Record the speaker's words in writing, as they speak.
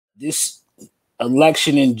this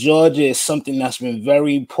election in Georgia is something that's been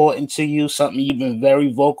very important to you, something you've been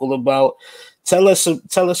very vocal about. Tell us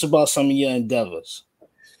about some of your endeavors.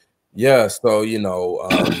 Yeah, so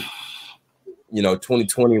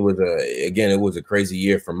 2020 was it was a crazy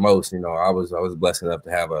year for most. I was blessed enough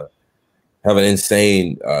to have an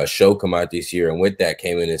insane show come out this year, and with that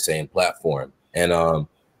came an insane platform. And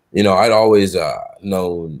I'd always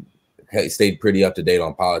stayed pretty up to date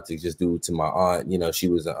on politics just due to my aunt.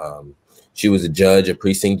 She was a judge, a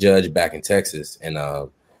precinct judge back in Texas, and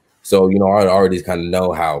so I'd already kind of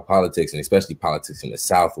know how politics, and especially politics in the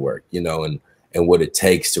South, work. And what it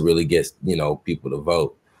takes to really get people to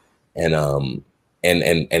vote, and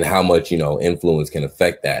how much influence can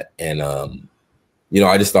affect that. And I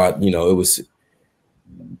just thought it was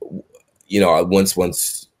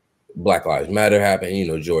once Black Lives Matter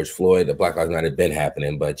happened, George Floyd, the Black Lives Matter had been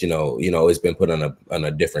happening, but it's been put on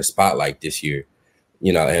a different spotlight this year,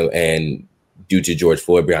 and due to George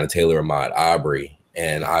Floyd, Breonna Taylor, Ahmaud Arbery.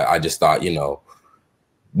 And I just thought,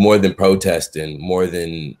 more than protesting, more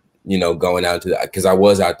than going out to that, because I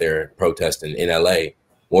was out there protesting in LA.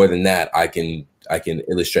 More than that, I can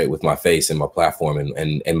illustrate with my face and my platform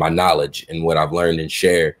and my knowledge and what I've learned and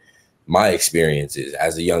share my experiences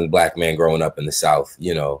as a young Black man growing up in the South.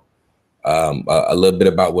 A little bit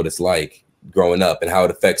about what it's like growing up and how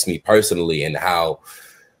it affects me personally, and how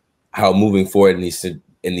moving forward in these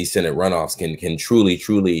Senate runoffs can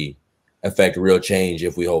truly affect real change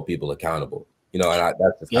if we hold people accountable. And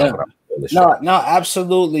that's just kind of what I'm No,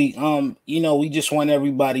 absolutely. We just want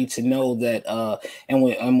everybody to know that, and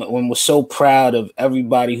we're so proud of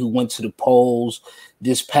everybody who went to the polls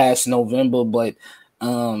this past November, but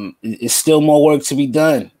it's still more work to be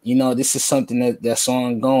done. This is something that's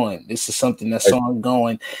ongoing.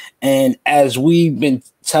 Ongoing. And as we've been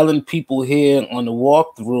telling people here on the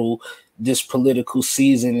walkthrough this political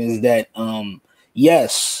season, is that,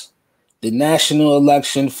 yes, the national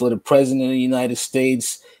election for the president of the United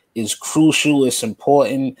States is crucial. It's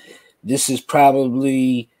important. This is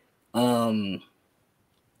probably this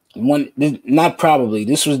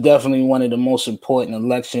was definitely one of the most important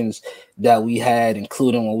elections that we had,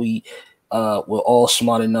 including when we were all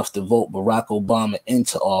smart enough to vote Barack Obama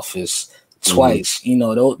into office twice.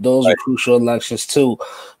 Those are crucial elections too.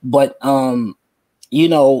 But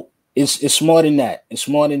it's more than that. It's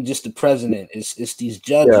more than just the president. It's these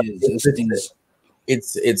judges.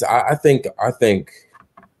 I think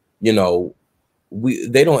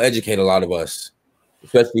they don't educate a lot of us,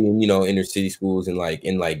 especially in inner city schools and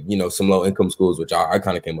some low income schools, which I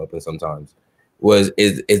kind of came up in sometimes.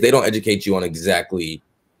 Is they don't educate you on exactly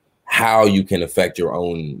how you can affect your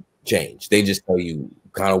own change. They just tell you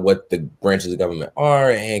kind of what the branches of government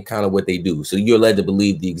are and kind of what they do. So you're led to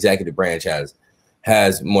believe the executive branch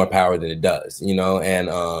has more power than it does, and I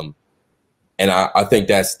think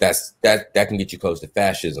that can get you close to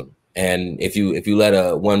fascism. And if you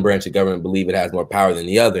let one branch of government believe it has more power than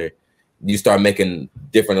the other, you start making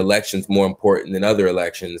different elections more important than other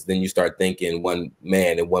elections. Then you start thinking one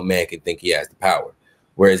man can think he has the power.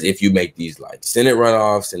 Whereas if you make these like Senate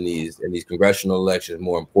runoffs and these congressional elections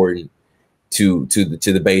more important to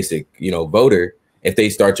the basic voter, if they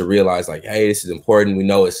start to realize like, hey, this is important. We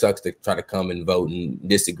know it sucks to try to come and vote and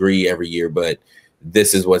disagree every year, but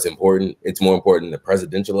this is what's important. It's more important than the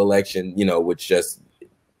presidential election, which just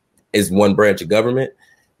is one branch of government.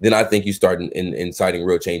 Then I think you start inciting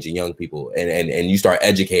real change in young people, and you start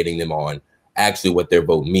educating them on actually what their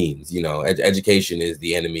vote means. Education is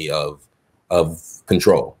the enemy of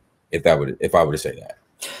control. If I were to say that.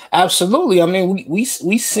 Absolutely. I mean, we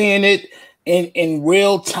seeing it in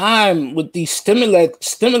real time with these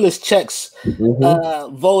stimulus checks,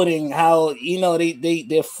 voting. How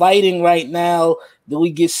they're fighting right now. Do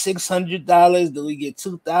we get $600? Do we get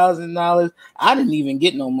 $2,000? I didn't even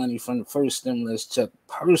get no money from the first stimulus check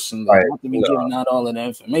personally. Right. Not to be giving out all of the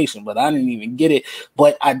information, but I didn't even get it.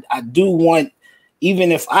 But I do want,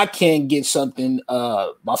 even if I can't get something,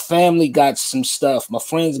 my family got some stuff, my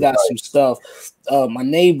friends got some stuff, my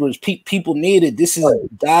neighbors, people need it. This is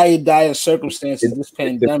dire circumstances. This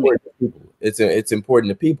pandemic. It's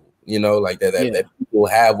important to people. That people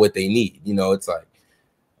have what they need. It's like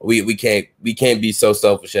we can't be so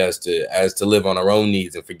selfish as to live on our own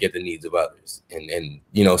needs and forget the needs of others. And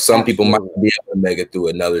some people might be able to make it through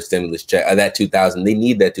another stimulus check. That $2,000, they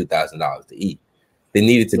need that $2,000 to eat. They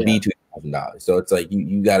need it to be $2,000. So it's like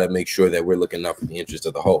you got to make sure that we're looking out for the interest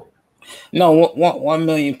of the whole. No,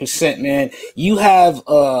 1,000,000%, man. You have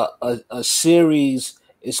a series.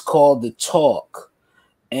 It's called The Talk.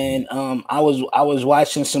 And I was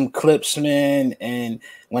watching some clips, man, and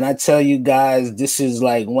when I tell you guys, this is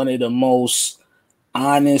like one of the most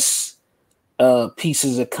honest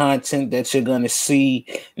pieces of content that you're gonna see.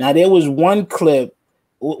 Now there was one clip.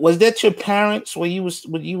 Was that your parents when you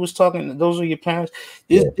was talking? Those were your parents.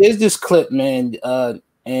 There's this clip, man,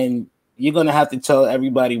 and you're gonna have to tell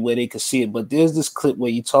everybody where they could see it. But there's this clip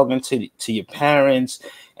where you're talking to your parents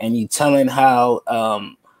and you're telling how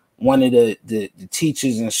one of the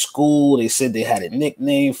teachers in school, they said they had a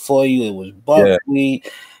nickname for you. It was Buckley,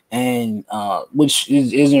 and which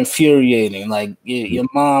is infuriating. Like your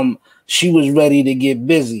mom, she was ready to get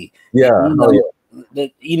busy. Yeah.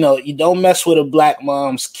 You know, you don't mess with a black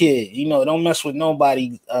mom's kid. You know, don't mess with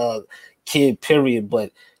nobody kid, period.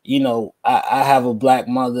 But you know, I have a black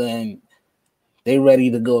mother and they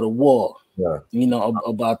ready to go to war. Yeah. You know,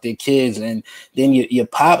 about their kids. And then your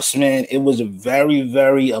pops, man, it was a very,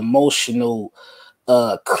 very emotional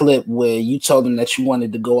clip where you told him that you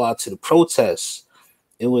wanted to go out to the protests.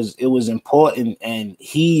 It was important, and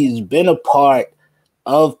he's been a part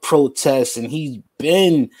of protests, and he's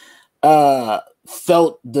been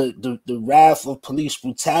felt the wrath of police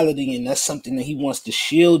brutality, and that's something that he wants to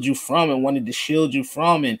shield you from and wanted to shield you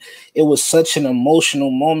from. And it was such an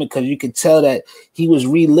emotional moment because you could tell that he was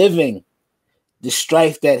reliving the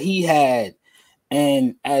strife that he had.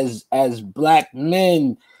 And as black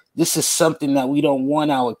men, this is something that we don't want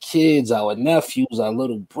our kids, our nephews, our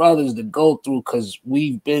little brothers to go through because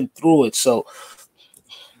we've been through it. So,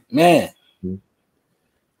 man.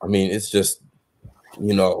 I mean, it's just,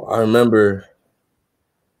 you know, I remember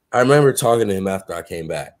talking to him after I came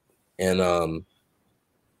back, and I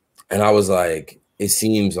was like, it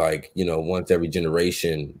seems like, you know, once every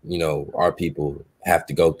generation, you know, our people have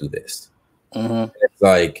to go through this. It's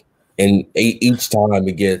like, and each time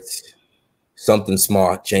it gets something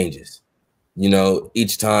small changes, you know,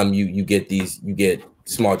 each time you get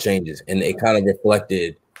small changes, and it kind of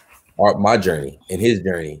reflected my journey and his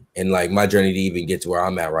journey, and like my journey to even get to where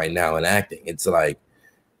I'm at right now in acting. It's like,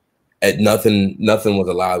 nothing was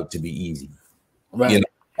allowed to be easy. Right. You know,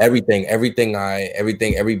 every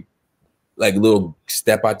like little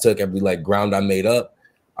step I took, every like ground I made up,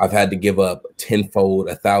 I've had to give up 10-fold,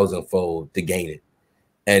 1,000-fold to gain it.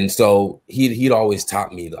 And so he'd always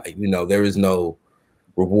taught me, like, you know, there is no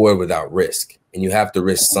reward without risk, and you have to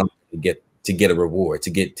risk something to get a reward, to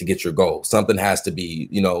get your goal. Something has to be,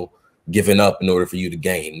 you know, given up in order for you to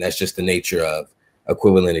gain. That's just the nature of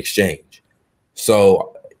equivalent exchange.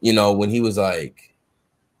 So, you know, when he was like,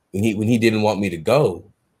 when he didn't want me to go,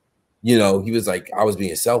 you know, he was like, I was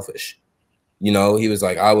being selfish. You know, he was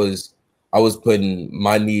like, I was putting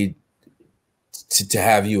my need to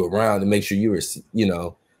have you around, to make sure you were, you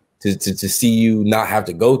know, to see you not have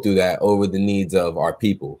to go through that over the needs of our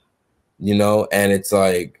people, you know. And it's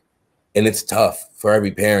like, and it's tough for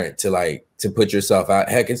every parent to put yourself out.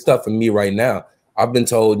 Heck, it's tough for me right now. I've been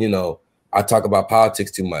told, you know, I talk about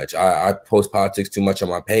politics too much. I post politics too much on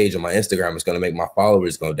my page, on my Instagram. It's going to make my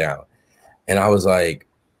followers go down. And I was like,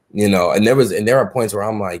 you know, and there are points where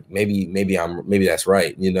I'm like, maybe that's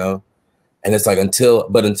right, you know. And it's like,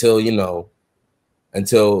 until you know,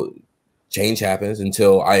 until change happens,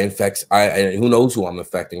 until I who knows who I'm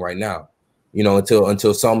affecting right now, you know,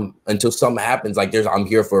 until something happens, like I'm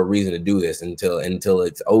here for a reason to do this, until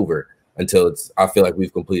it's over, I feel like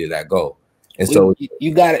we've completed that goal. And so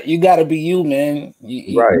you gotta be you, man.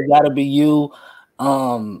 You gotta be you.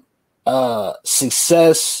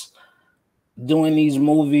 Success doing these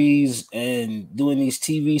movies and doing these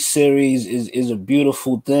TV series is a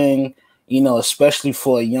beautiful thing, you know, especially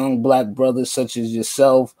for a young black brother such as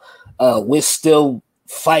yourself. We're still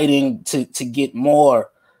fighting to get more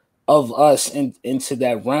of us into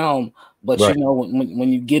that realm. But you know,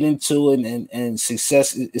 when you get into it and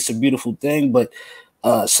success, it's a beautiful thing. But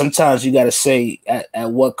sometimes you got to say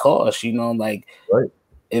at what cost, you know, like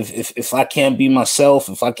if I can't be myself,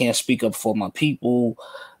 if I can't speak up for my people,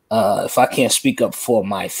 if I can't speak up for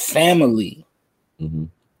my family,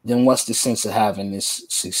 then what's the sense of having this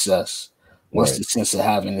success? What's the sense of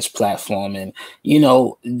having this platform? And, you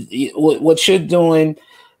know, what you're doing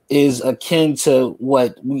is akin to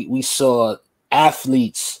what we saw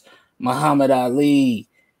athletes, Muhammad Ali,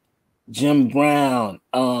 Jim Brown,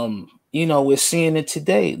 you know, we're seeing it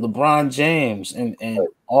today, LeBron James and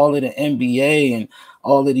all of the NBA and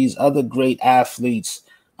all of these other great athletes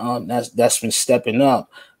that's been stepping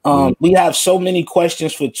up. We have so many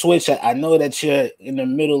questions for Twitch. I know that you're in the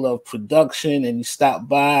middle of production and you stopped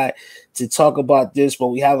by to talk about this, but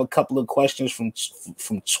we have a couple of questions from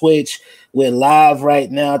Twitch. We're live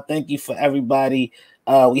right now. Thank you for everybody.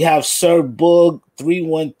 We have Sir Boog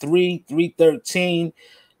 313-313.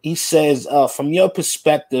 He says, from your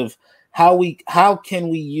perspective, how can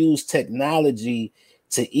we use technology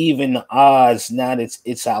to even the odds. Now that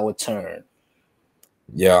it's our turn.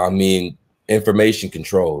 Yeah, I mean, information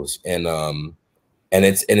controls, and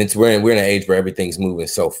it's we're in an age where everything's moving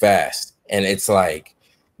so fast, and it's like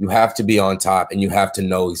you have to be on top, and you have to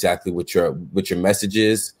know exactly what your message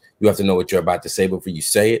is. You have to know what you're about to say before you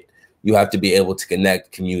say it. You have to be able to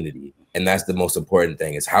connect community, and that's the most important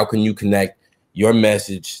thing. Is how can you connect your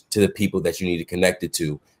message to the people that you need to connect it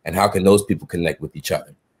to, and how can those people connect with each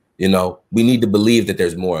other? You know, we need to believe that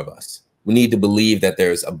there's more of us. We need to believe that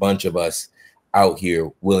there's a bunch of us out here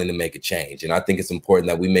willing to make a change. And I think it's important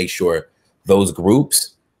that we make sure those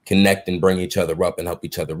groups connect and bring each other up and help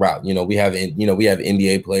each other out. You know, we have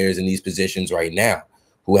NBA players in these positions right now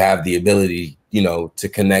who have the ability, you know, to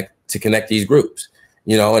connect these groups,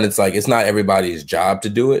 you know, and it's like, it's not everybody's job to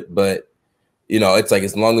do it, but you know, it's like,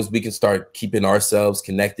 as long as we can start keeping ourselves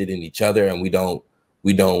connected in each other, and we don't,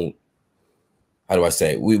 how do I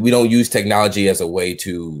say it? We don't use technology as a way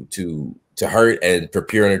to hurt and for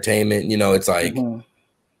pure entertainment. You know, it's like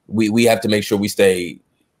we have to make sure we stay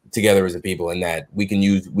together as a people, and that we can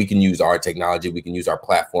use our technology, we can use our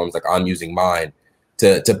platforms, like I'm using mine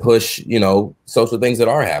to push, you know, social things that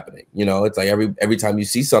are happening. You know, it's like every time you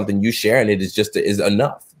see something, you sharing it is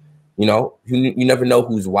enough. You know, you never know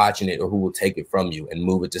who's watching it or who will take it from you and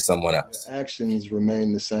move it to someone else. Actions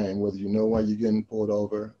remain the same, whether you know why you're getting pulled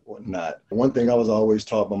over or not. One thing I was always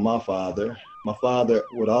taught by my father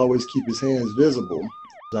would always keep his hands visible.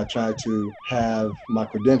 I try to have my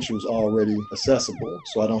credentials already accessible,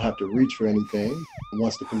 so I don't have to reach for anything.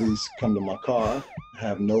 Once the police come to my car,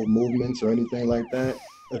 have no movements or anything like that,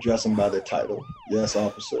 address them by their title. Yes,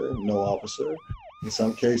 officer, no, officer. In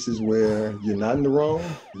some cases where you're not in the wrong,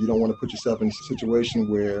 you don't want to put yourself in a situation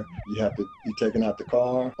where you have to be taken out the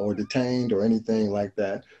car or detained or anything like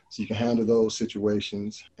that. So you can handle those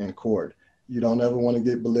situations in court. You don't ever want to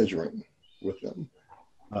get belligerent with them.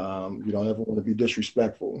 You don't ever want to be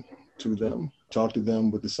disrespectful to them. Talk to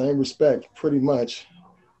them with the same respect, pretty much.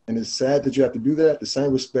 And it's sad that you have to do that, the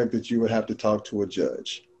same respect that you would have to talk to a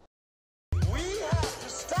judge. We have to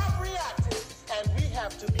stop reacting, and we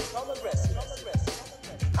have to become aggressive.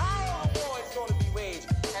 Our war is going to be waged,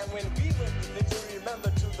 and when we win the victory, remember,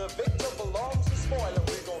 to the victor belongs the spoil, and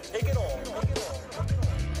we're going to take it on.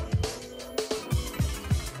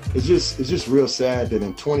 It's just real sad that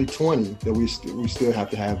in 2020 that we still have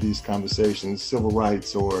to have these conversations, civil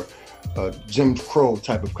rights or Jim Crow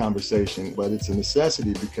type of conversation, but it's a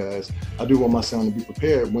necessity because I do want my son to be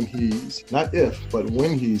prepared when he's, not if, but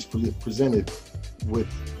when he's presented with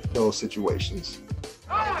those situations.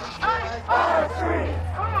 Our streets!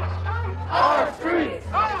 Our streets!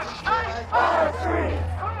 Our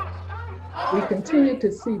streets! We continue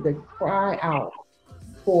to see the cry out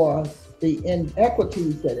for the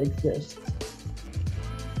inequities that exist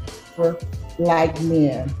for Black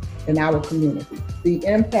men in our community. The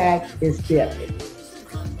impact is deadly.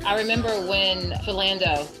 I remember when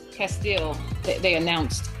Philando Castile, they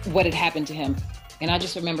announced what had happened to him. And I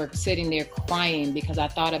just remember sitting there crying because I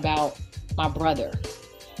thought about my brother.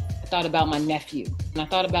 I thought about my nephew. And I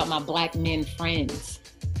thought about my Black men friends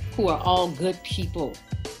who are all good people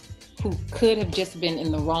who could have just been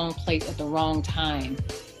in the wrong place at the wrong time.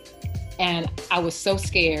 And I was so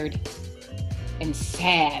scared and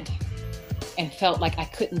sad and felt like I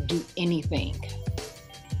couldn't do anything.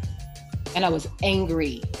 And I was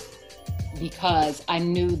angry because I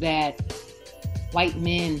knew that white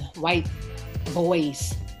men, white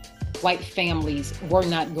boys, white families were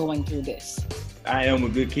not going through this. I am a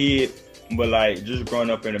good kid, but like just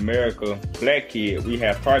growing up in America, Black kid, we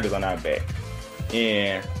have targets on our back.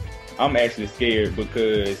 And I'm actually scared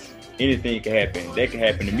because anything can happen. That can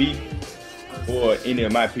happen to me or any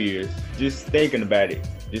of my peers. Just thinking about it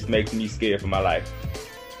just makes me scared for my life.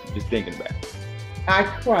 Just thinking about it. I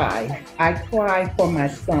cry. I cry for my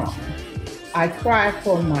son. I cry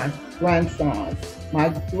for my grandsons, my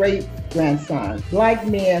great-grandsons, Black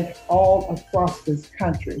men all across this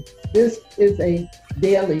country. This is a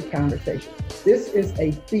daily conversation. This is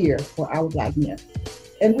a fear for our Black men.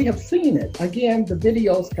 And we have seen it. Again, the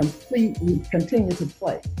videos continue to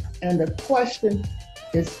play. And the question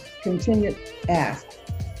is continued asked,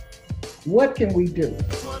 what can we do?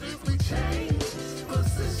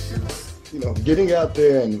 You know, getting out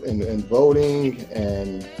there and voting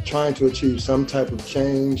and trying to achieve some type of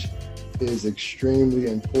change is extremely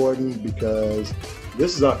important because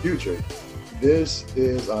this is our future. This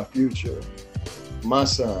is our future. My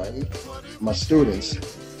son, my students,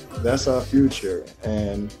 that's our future.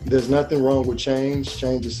 And there's nothing wrong with change.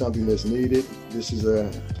 Change is something that's needed. This is a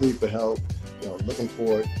plea for help. You know, looking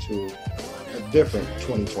forward to a different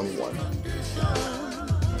 2021.